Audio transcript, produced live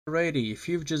Alrighty, if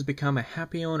you've just become a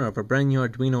happy owner of a brand new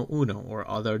Arduino Uno or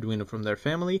other Arduino from their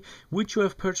family, which you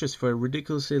have purchased for a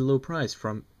ridiculously low price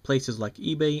from places like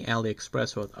eBay,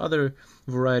 AliExpress, or other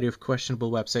variety of questionable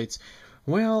websites,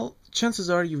 well, chances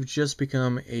are you've just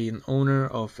become an owner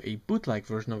of a bootleg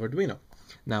version of Arduino.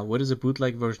 Now, what is a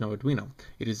bootleg version of Arduino?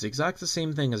 It is exactly the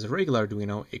same thing as a regular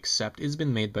Arduino, except it's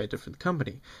been made by a different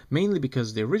company, mainly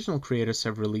because the original creators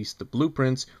have released the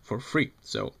blueprints for free.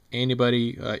 So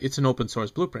anybody, it's an open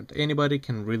source blueprint. Anybody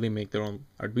can really make their own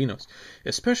Arduinos,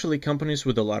 especially companies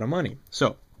with a lot of money.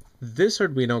 So this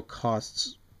Arduino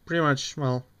costs pretty much,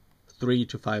 well, $3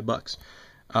 to $5,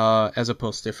 as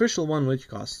opposed to the official one, which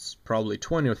costs probably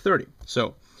 20 or 30.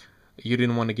 So you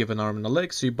didn't want to give an arm and a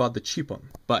leg, so you bought the cheap one.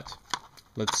 But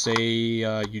let's say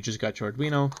you just got your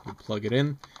Arduino, you plug it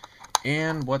in,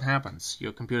 and what happens?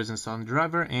 Your computer's installing the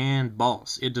driver, and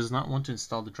balls, it does not want to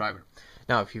install the driver.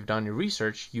 Now, if you've done your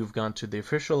research, you've gone to the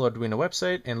official Arduino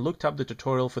website and looked up the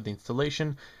tutorial for the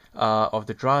installation of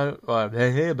the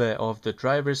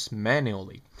drivers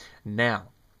manually.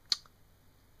 Now,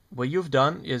 what you've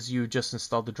done is you just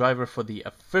installed the driver for the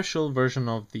official version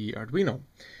of the Arduino.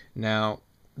 Now,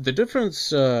 the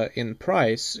difference in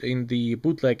price in the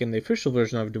bootleg and the official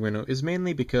version of Arduino is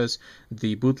mainly because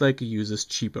the bootleg uses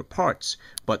cheaper parts.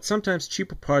 But sometimes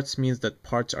cheaper parts means that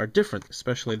parts are different,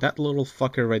 especially that little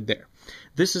fucker right there.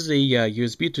 This is a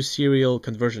USB-to-serial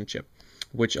conversion chip,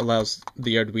 which allows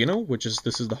the Arduino,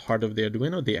 this is the heart of the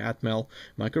Arduino, the Atmel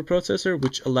microprocessor,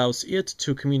 which allows it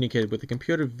to communicate with the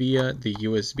computer via the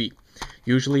USB.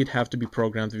 Usually it'd have to be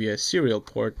programmed via a serial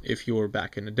port if you were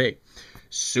back in the day.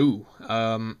 So,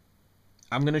 I'm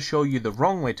going to show you the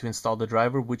wrong way to install the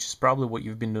driver, which is probably what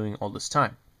you've been doing all this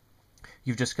time.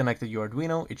 You've just connected your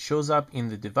Arduino. It shows up in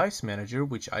the device manager,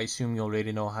 which I assume you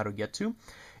already know how to get to.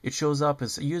 It shows up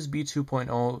as USB 2.0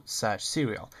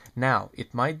 CH340. Now,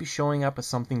 it might be showing up as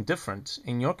something different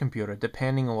in your computer,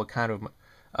 depending on what kind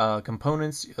of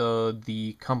components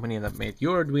the company that made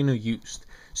your Arduino used.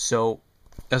 So,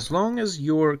 as long as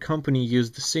your company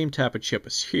used the same type of chip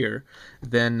as here,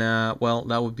 then well,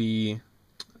 that would be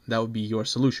your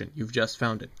solution. You've just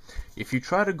found it. If you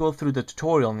try to go through the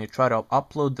tutorial and you try to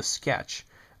upload the sketch,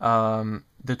 the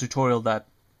tutorial that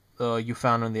you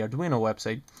found on the Arduino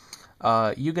website,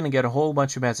 you're gonna get a whole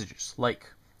bunch of messages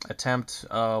like attempt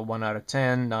 1 out of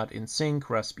 10, not in sync,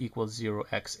 resp equals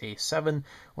 0xA7,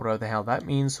 whatever the hell that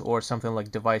means, or something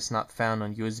like device not found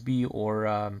on USB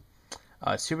or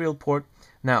serial port.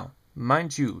 Now,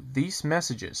 mind you, these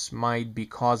messages might be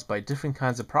caused by different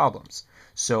kinds of problems.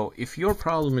 So if your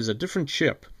problem is a different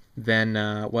chip, then,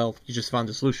 well, you just found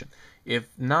the solution. If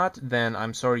not, then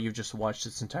I'm sorry you just watched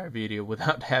this entire video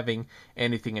without having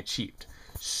anything achieved.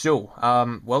 So,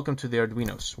 welcome to the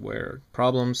Arduinos, where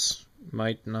problems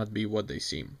might not be what they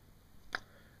seem.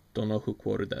 Don't know who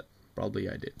quoted that. Probably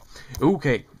I did.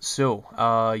 Okay, so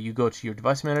you go to your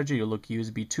device manager, you look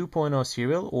USB 2.0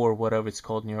 serial or whatever it's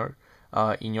called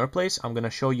in your place. I'm going to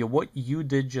show you what you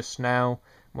did just now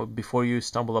before you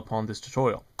stumble upon this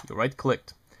tutorial. You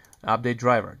right-clicked, update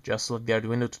driver, just like the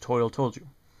Arduino tutorial told you.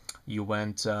 You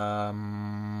went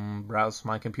browse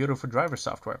my computer for driver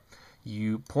software.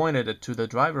 You pointed it to the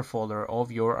driver folder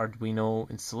of your Arduino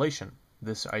installation,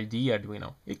 this ID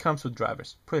Arduino. It comes with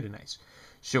drivers, pretty nice.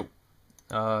 So,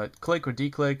 click or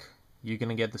declick, you're going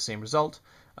to get the same result.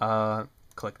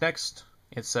 Click next.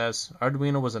 It says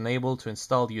Arduino was unable to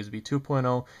install the USB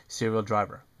 2.0 serial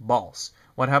driver. Balls.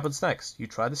 What happens next? You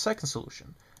try the second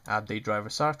solution. Update driver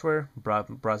software,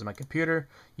 browse my computer,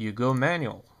 you go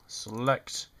manual,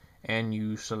 select, and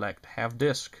you select have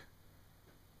disk.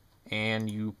 And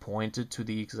you point it to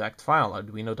the exact file,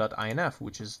 Arduino.inf,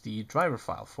 which is the driver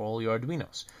file for all your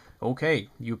Arduinos. Okay,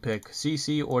 you pick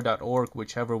CC or .org,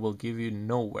 whichever will give you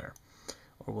nowhere,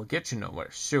 or will get you nowhere.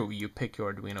 So you pick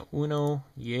your Arduino Uno,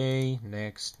 yay,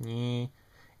 next, yay,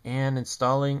 and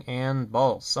installing, and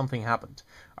balls, something happened.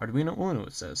 Arduino Uno,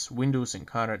 it says, Windows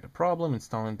encountered a problem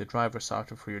installing the driver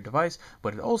software for your device,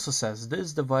 but it also says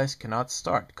this device cannot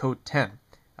start, code 10.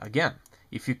 Again,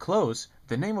 if you close,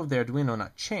 the name of the Arduino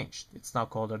not changed. It's now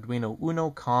called Arduino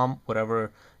Uno COM,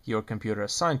 whatever your computer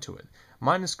assigned to it.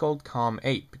 Mine is called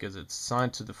COM8 because it's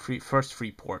assigned to the first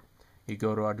free port. You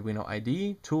go to Arduino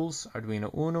ID, Tools, Arduino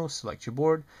Uno, select your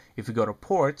board. If you go to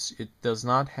ports, it does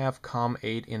not have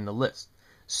COM8 in the list.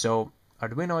 So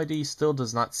Arduino ID still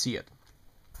does not see it.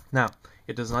 Now,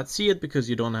 it does not see it because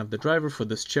you don't have the driver for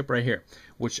this chip right here,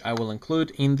 which I will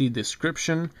include in the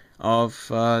description of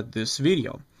this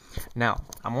video. Now,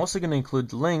 I'm also going to include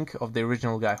the link of the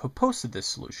original guy who posted this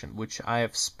solution, which I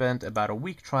have spent about a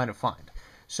week trying to find.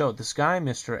 So this guy,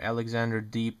 Mr. Alexander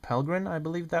D. Pelgrin, I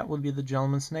believe that would be the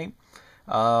gentleman's name,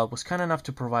 was kind enough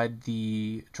to provide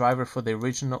the driver for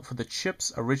the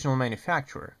chip's original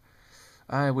manufacturer.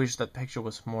 I wish that picture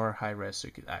was more high res so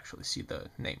you could actually see the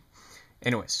name.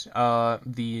 Anyways,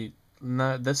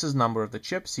 this is number of the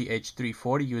chip,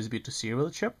 CH340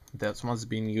 USB-to-serial chip. That's what's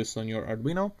being used on your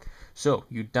Arduino. So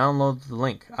you download the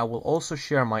link. I will also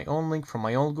share my own link from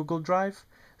my own Google Drive,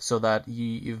 so that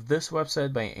if this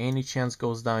website by any chance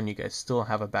goes down, you guys still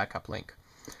have a backup link.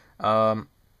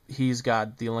 He's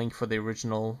got the link for the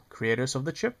original creators of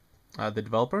the chip, the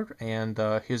developer, and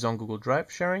his own Google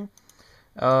Drive sharing.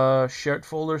 Shared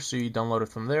folder, so you download it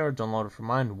from there, download it from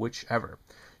mine, whichever.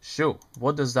 So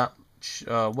what does that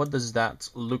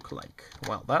look like?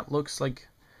 Well, that looks like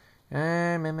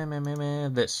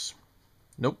this.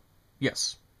 Nope.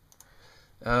 Yes.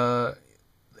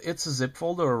 It's a zip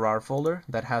folder or RAR folder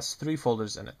that has 3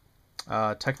 folders in it.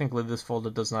 Technically, this folder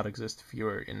does not exist if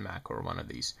you're in Mac or one of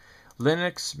these.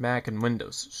 Linux, Mac, and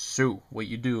Windows. So what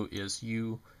you do is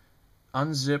you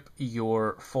unzip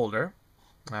your folder.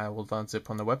 I will unzip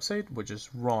on the website, which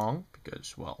is wrong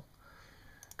because, well,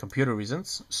 computer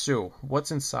reasons. So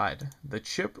what's inside? The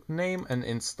chip name and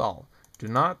install. Do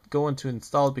not go into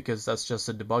install because that's just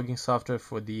a debugging software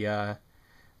for the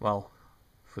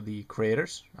for the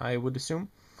creators, I would assume,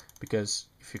 because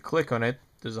if you click on it,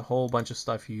 there's a whole bunch of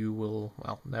stuff you will,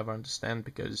 well, never understand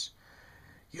because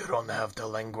you don't have the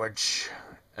language.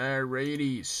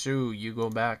 Alrighty, so you go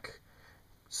back,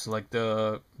 select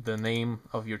the name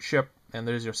of your chip, and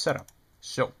there's your setup.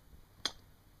 So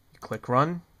you click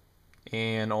run,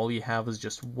 and all you have is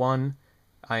just one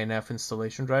INF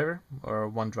installation driver, or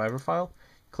one driver file.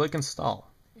 Click install,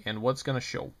 and what's gonna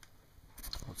show?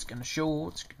 It's gonna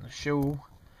show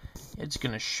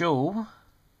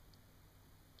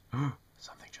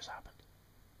something just happened.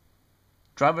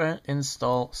 Driver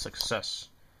install success.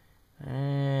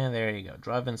 And there you go,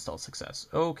 driver install success.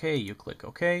 Okay, you click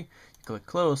OK, you click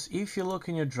close. If you look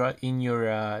in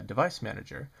your device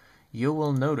manager, you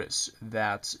will notice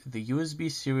that the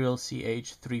USB serial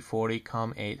CH340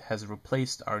 COM8 has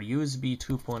replaced our USB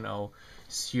 2.0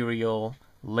 serial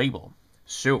label.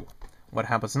 So what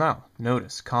happens now?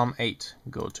 Notice COM8.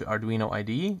 Go to Arduino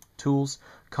IDE, Tools.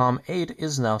 COM8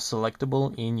 is now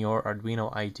selectable in your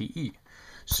Arduino IDE.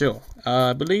 So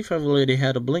I believe I've already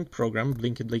had a Blink program,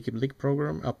 Blinky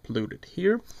program uploaded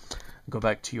here. Go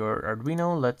back to your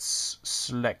Arduino. Let's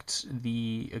select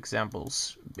the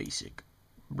examples basic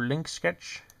Blink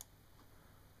sketch.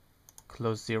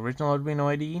 Close the original Arduino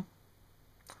IDE.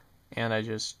 And I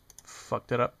just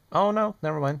fucked it up. Oh no,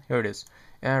 never mind. Here it is.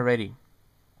 Alrighty.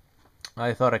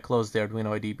 I thought I closed the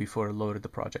Arduino IDE before I loaded the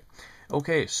project.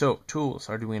 Okay, so tools,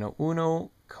 Arduino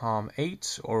Uno,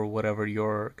 COM8, or whatever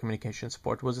your communication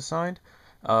support was assigned.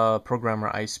 Programmer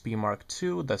ISP Mark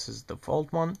II, this is the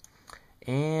default one.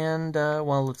 And,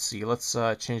 well, let's see, let's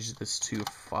change this to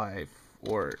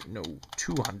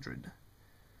 200.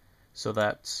 So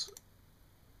that's,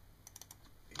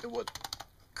 it would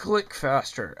click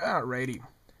faster. Alrighty.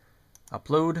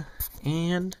 Upload,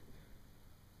 and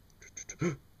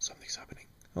something's happening.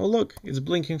 Oh look, it's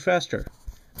blinking faster.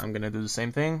 I'm gonna do the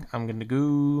same thing. I'm gonna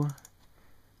go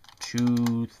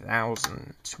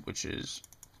 2000, which is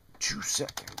 2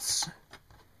 seconds.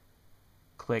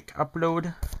 Click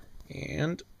upload,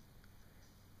 and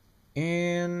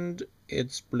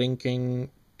it's blinking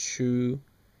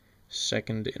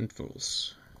 2-second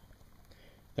intervals.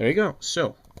 There you go.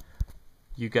 So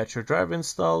you got your driver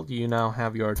installed. You now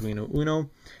have your Arduino Uno.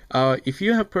 If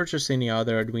you have purchased any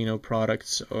other Arduino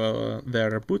products that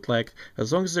are bootleg,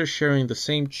 as long as they're sharing the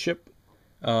same chip,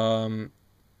 the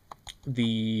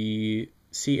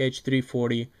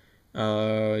CH340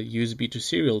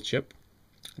 USB-to-serial chip,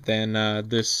 then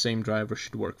this same driver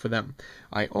should work for them.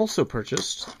 I also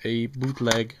purchased a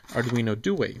bootleg Arduino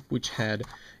Duo, which had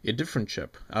a different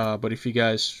chip. But if you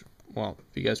guys want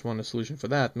a solution for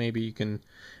that, maybe you can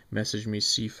message me,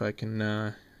 see if I can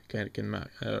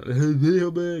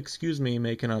excuse me,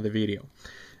 make another video.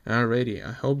 Alrighty,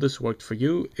 I hope this worked for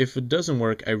you. If it doesn't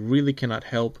work, I really cannot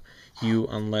help you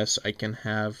unless I can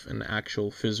have an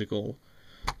actual physical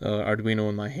Arduino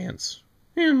in my hands.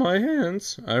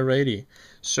 Alrighty.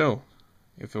 So,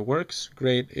 if it works,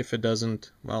 great. If it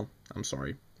doesn't, well, I'm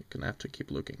sorry. You're gonna have to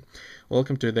keep looking.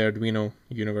 Welcome to the Arduino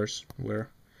universe, where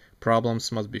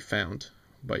problems must be found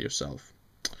by yourself.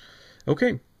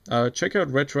 Okay, check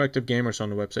out Retroactive Gamers on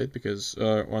the website, because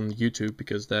on YouTube,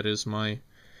 because that is my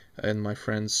and my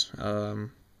friend's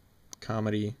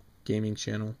comedy gaming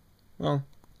channel. Well,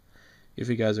 if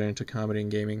you guys are into comedy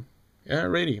and gaming,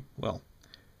 alrighty, well,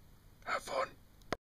 have fun.